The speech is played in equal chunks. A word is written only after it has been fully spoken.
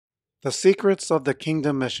The Secrets of the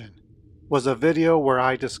Kingdom Mission was a video where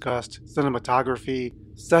I discussed cinematography,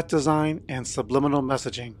 set design, and subliminal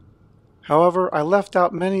messaging. However, I left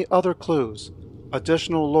out many other clues,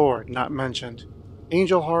 additional lore not mentioned.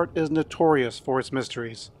 Angel Heart is notorious for its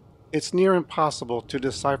mysteries. It's near impossible to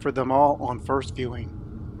decipher them all on first viewing.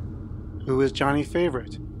 Who is Johnny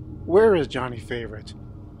Favorite? Where is Johnny Favorite?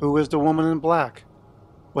 Who is the woman in black?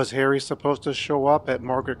 Was Harry supposed to show up at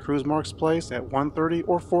Margaret Krusemark's place at 1:30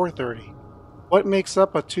 or 4:30? What makes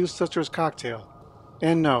up a Two Sisters cocktail?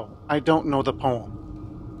 And no, I don't know the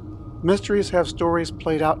poem. Mysteries have stories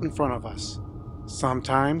played out in front of us.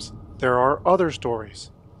 Sometimes there are other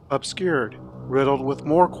stories, obscured, riddled with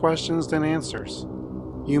more questions than answers.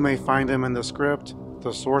 You may find them in the script,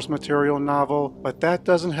 the source material novel, but that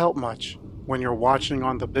doesn't help much when you're watching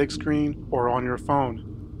on the big screen or on your phone.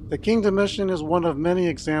 The Kingdom Mission is one of many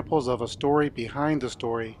examples of a story behind the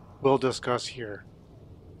story we'll discuss here.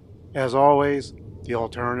 As always, the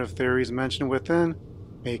alternative theories mentioned within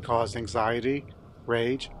may cause anxiety,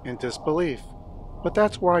 rage, and disbelief, but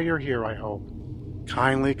that's why you're here, I hope.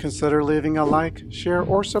 Kindly consider leaving a like, share,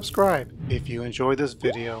 or subscribe if you enjoy this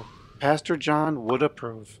video. Pastor John would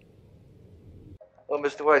approve. Well,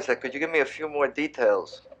 Mr. Whiteside, could you give me a few more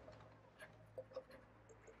details?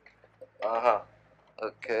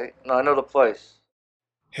 Okay. No, I know the place.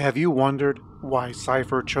 Have you wondered why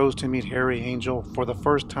Cypher chose to meet Harry Angel for the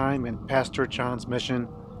first time in Pastor John's mission?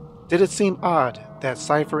 Did it seem odd that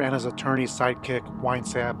Cypher and his attorney sidekick,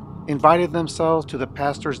 Winesap, invited themselves to the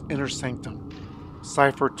pastor's inner sanctum?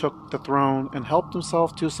 Cypher took the throne and helped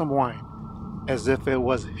himself to some wine, as if it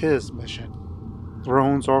was his mission.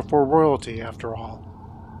 Thrones are for royalty, after all.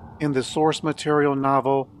 In the source material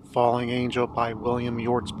novel, Falling Angel by William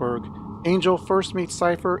Yortzberg, Angel first meets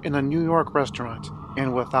Cypher in a New York restaurant,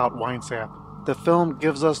 and without Winesap. The film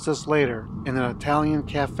gives us this later in an Italian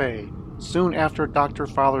cafe, soon after Dr.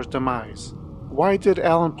 Fowler's demise. Why did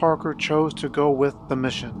Alan Parker chose to go with the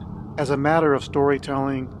mission? As a matter of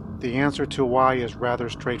storytelling, the answer to why is rather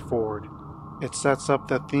straightforward. It sets up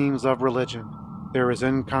the themes of religion. There is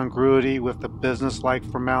incongruity with the business-like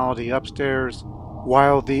formality upstairs,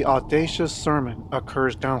 while the audacious sermon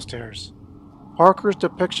occurs downstairs. Parker's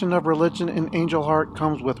depiction of religion in Angel Heart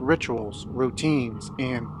comes with rituals, routines,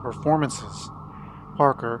 and performances.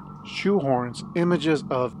 Parker shoehorns images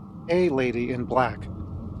of a lady in black,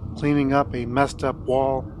 cleaning up a messed up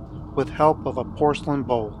wall with help of a porcelain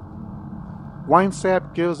bowl.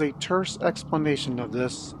 Winesap gives a terse explanation of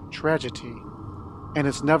this tragedy, and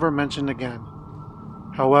it's never mentioned again.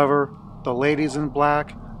 However, the ladies in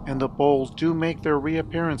black and the bowls do make their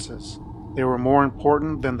reappearances. They were more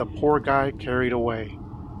important than the poor guy carried away.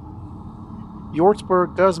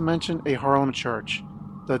 Yortzberg does mention a Harlem church,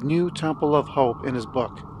 the New Temple of Hope, in his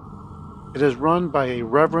book. It is run by a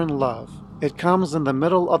Reverend Love. It comes in the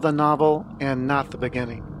middle of the novel and not the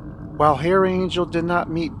beginning. While Harry Angel did not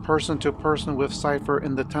meet person to person with Cypher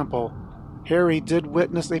in the temple, Harry did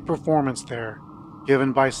witness a performance there,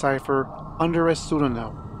 given by Cypher under a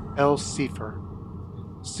pseudonym, El Cypher.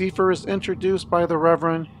 Cypher is introduced by the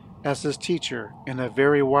Reverend as his teacher and a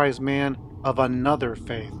very wise man of another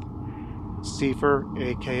faith. Cypher,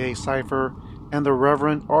 aka Cypher, and the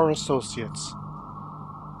Reverend are associates.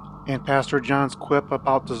 And Pastor John's quip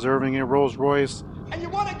about deserving a Rolls Royce, "And you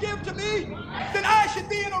want to give to me? Then I should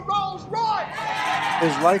be in a Rolls Royce!"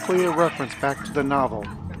 is likely a reference back to the novel,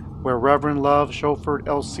 where Reverend Love chauffeured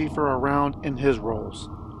El Cypher around in his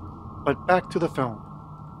roles. But back to the film.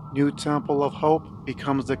 New Temple of Hope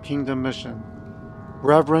becomes the Kingdom Mission.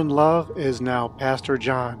 Reverend Love is now Pastor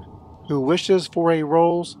John, who wishes for a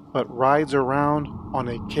Rolls but rides around on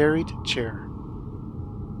a carried chair.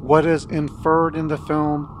 What is inferred in the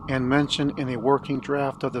film and mentioned in a working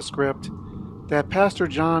draft of the script, that Pastor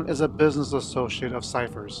John is a business associate of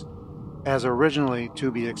Cypher's, as originally to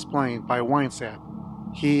be explained by Winesap.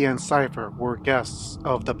 He and Cypher were guests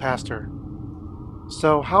of the pastor.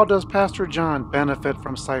 So how does Pastor John benefit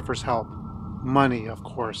from Cypher's help? Money, of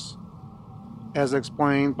course. As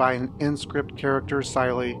explained by an in-script character,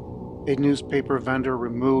 Siley, a newspaper vendor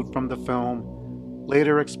removed from the film,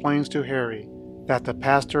 later explains to Harry that the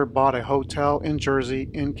pastor bought a hotel in Jersey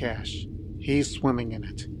in cash. He's swimming in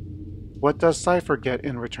it. What does Cypher get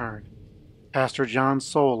in return? Pastor John's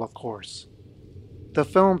soul, of course. The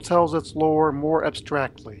film tells its lore more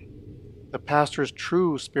abstractly, the pastor's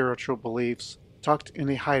true spiritual beliefs tucked in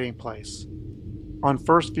a hiding place. On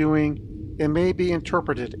first viewing, it may be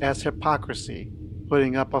interpreted as hypocrisy,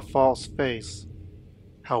 putting up a false face.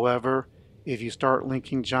 However, if you start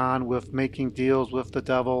linking John with making deals with the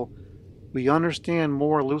devil, we understand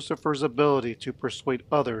more Lucifer's ability to persuade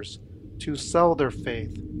others to sell their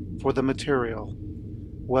faith for the material,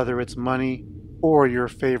 whether it's money or your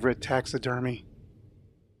favorite taxidermy.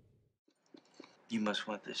 You must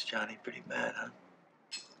want this Johnny pretty bad, huh?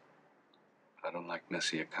 I don't like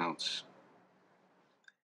messy accounts.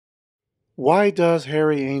 Why does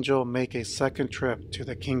Harry Angel make a second trip to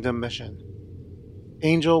the Kingdom Mission?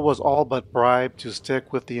 Angel was all but bribed to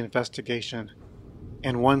stick with the investigation,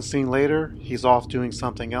 and one scene later, he's off doing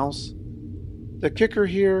something else. The kicker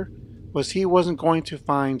here was he wasn't going to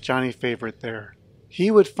find Johnny Favorite there. He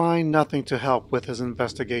would find nothing to help with his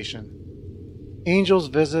investigation. Angel's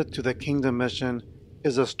visit to the Kingdom Mission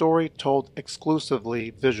is a story told exclusively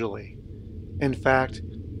visually. In fact,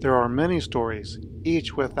 there are many stories,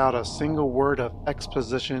 each without a single word of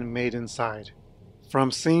exposition made inside. From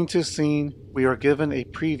scene to scene, we are given a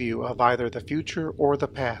preview of either the future or the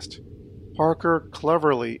past. Parker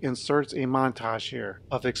cleverly inserts a montage here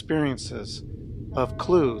of experiences, of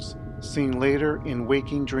clues seen later in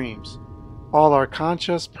waking dreams. All are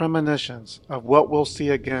conscious premonitions of what we'll see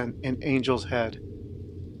again in Angel's head.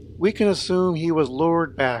 We can assume he was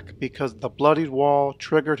lured back because the bloodied wall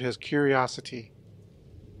triggered his curiosity.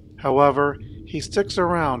 However, he sticks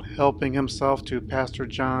around helping himself to Pastor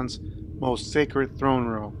John's most sacred throne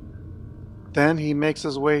room. Then he makes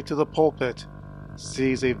his way to the pulpit,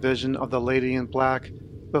 sees a vision of the lady in black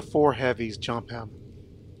before heavies jump him.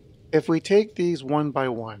 If we take these one by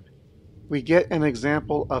one, we get an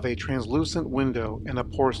example of a translucent window in a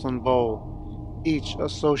porcelain bowl, each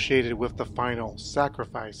associated with the final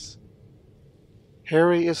sacrifice.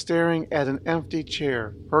 Harry is staring at an empty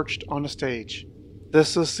chair perched on a stage.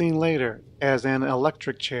 This is seen later as an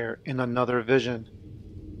electric chair in another vision.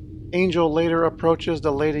 Angel later approaches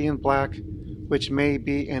the lady in black, which may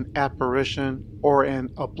be an apparition or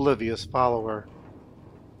an oblivious follower.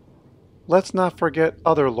 Let's not forget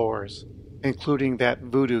other lores, including that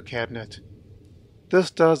voodoo cabinet. This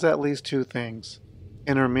does at least two things: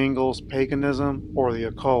 intermingles paganism or the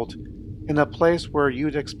occult in a place where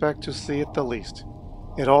you'd expect to see it the least.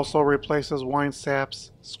 It also replaces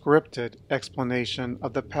Winesap's scripted explanation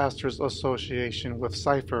of the pastor's association with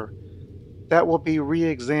Cypher that will be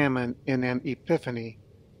re-examined in an epiphany,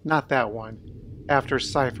 not that one, after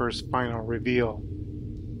Cypher's final reveal.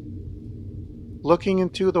 Looking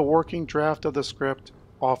into the working draft of the script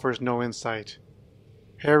offers no insight.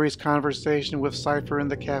 Harry's conversation with Cypher in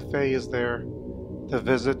the cafe is there. The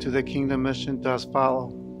visit to the Kingdom Mission does follow,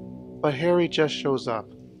 but Harry just shows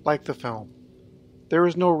up, like the film. There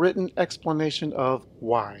is no written explanation of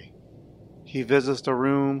why. He visits the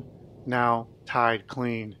room, now tied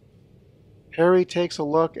clean. Harry takes a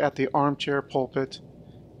look at the armchair pulpit.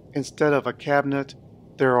 Instead of a cabinet,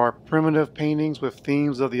 there are primitive paintings with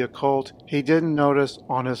themes of the occult he didn't notice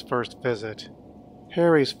on his first visit.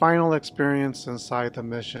 Harry's final experience inside the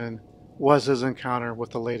mission was his encounter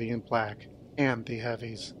with the Lady in Black and the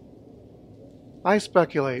Heavies. I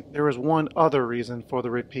speculate there is one other reason for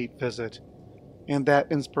the repeat visit, and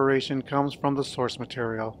that inspiration comes from the source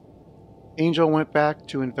material. Angel went back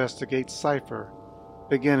to investigate Cypher,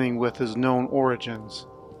 beginning with his known origins.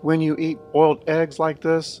 When you eat boiled eggs like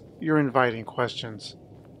this, you're inviting questions.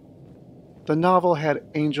 The novel had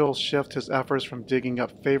Angel shift his efforts from digging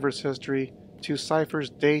up Favor's history to Cypher's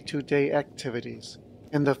day-to-day activities.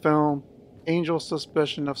 In the film, Angel's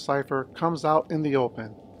suspicion of Cypher comes out in the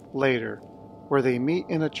open, later, where they meet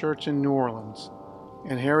in a church in New Orleans,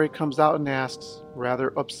 and Harry comes out and asks,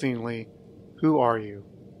 rather obscenely, "Who are you?"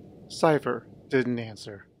 Cypher didn't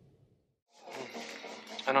answer.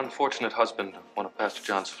 An unfortunate husband of one of Pastor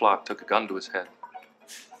John's flock took a gun to his head.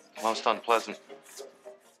 Most unpleasant.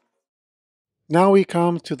 Now we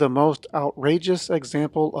come to the most outrageous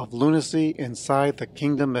example of lunacy inside the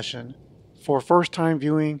Kingdom Mission. For first-time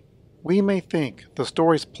viewing, we may think the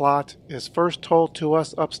story's plot is first told to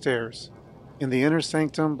us upstairs, in the inner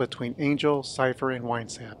sanctum between Angel, Cypher, and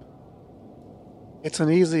Winesap. It's an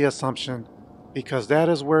easy assumption, because that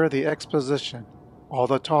is where the exposition, all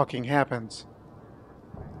the talking, happens.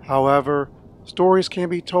 However, stories can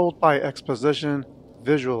be told by exposition,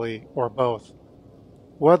 visually, or both.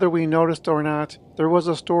 Whether we noticed or not, there was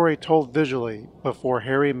a story told visually before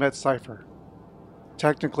Harry met Cypher.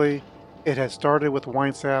 Technically, it had started with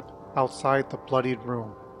Winesap outside the bloodied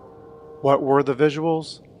room. What were the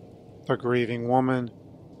visuals? The grieving woman,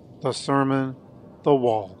 the sermon, the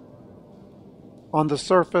wall. On the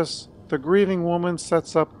surface, the grieving woman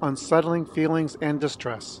sets up unsettling feelings and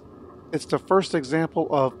distress. It's the first example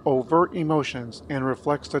of overt emotions and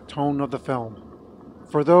reflects the tone of the film.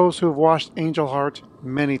 For those who've watched Angel Heart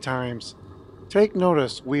many times, take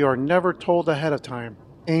notice we are never told ahead of time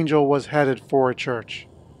Angel was headed for a church.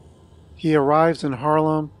 He arrives in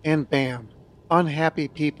Harlem and bam, unhappy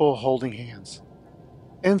people holding hands.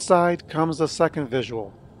 Inside comes the second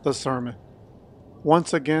visual, the sermon.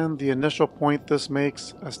 Once again, the initial point this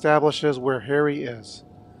makes establishes where Harry is.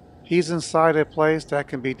 He's inside a place that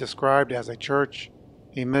can be described as a church,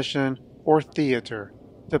 a mission, or theater,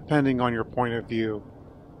 depending on your point of view.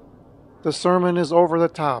 The sermon is over the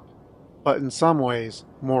top, but in some ways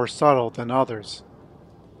more subtle than others.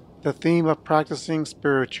 The theme of practicing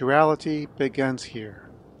spirituality begins here.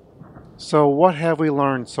 So what have we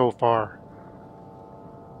learned so far?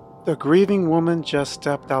 The grieving woman just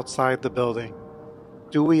stepped outside the building.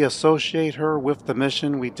 Do we associate her with the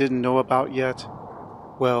mission we didn't know about yet?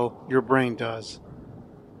 Well, your brain does.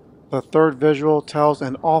 The third visual tells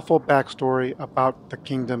an awful backstory about the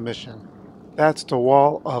Kingdom mission. That's the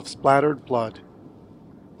wall of splattered blood.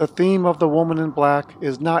 The theme of the woman in black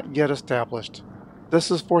is not yet established.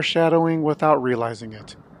 This is foreshadowing without realizing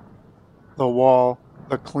it. The wall,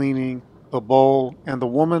 the cleaning, the bowl, and the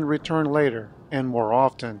woman return later, and more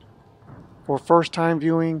often. For first-time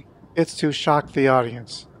viewing, it's to shock the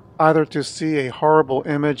audience, either to see a horrible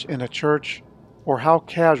image in a church or how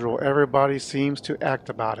casual everybody seems to act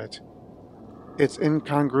about it. It's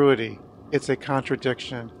incongruity, it's a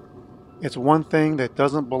contradiction. It's one thing that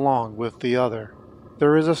doesn't belong with the other.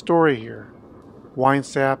 There is a story here.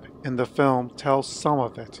 Winesap in the film tells some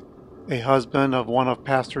of it. A husband of one of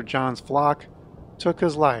Pastor John's flock took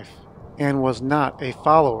his life and was not a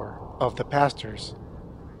follower of the pastor's.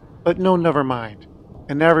 But no, never mind,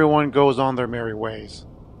 and everyone goes on their merry ways.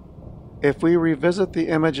 If we revisit the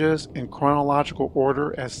images in chronological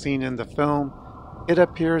order as seen in the film, it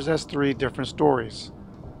appears as 3 different stories.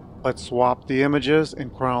 But swap the images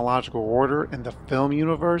in chronological order in the film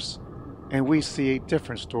universe, and we see a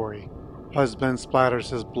different story. Husband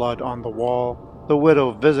splatters his blood on the wall. The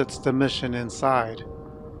widow visits the mission inside.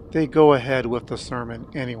 They go ahead with the sermon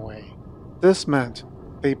anyway. This meant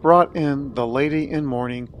they brought in the lady in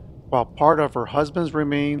mourning while part of her husband's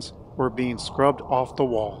remains were being scrubbed off the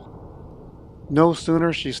wall. No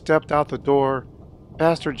sooner she stepped out the door,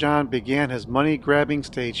 Pastor John began his money-grabbing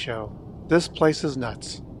stage show. This place is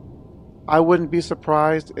nuts. I wouldn't be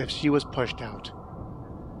surprised if she was pushed out.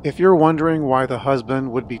 If you're wondering why the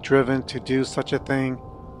husband would be driven to do such a thing,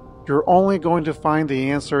 you're only going to find the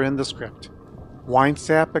answer in the script.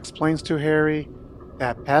 Winesap explains to Harry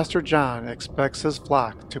that Pastor John expects his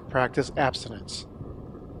flock to practice abstinence.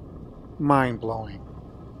 Mind-blowing.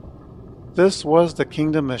 This was the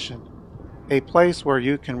Kingdom mission, a place where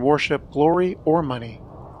you can worship glory or money.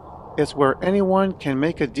 It's where anyone can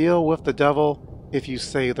make a deal with the devil if you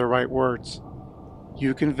say the right words.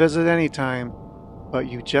 You can visit anytime, but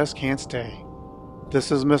you just can't stay.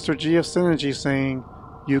 This is Mr. G of Synergy saying,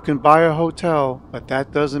 you can buy a hotel, but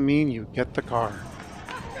that doesn't mean you get the car.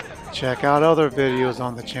 Check out other videos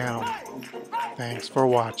on the channel. Thanks for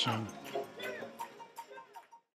watching.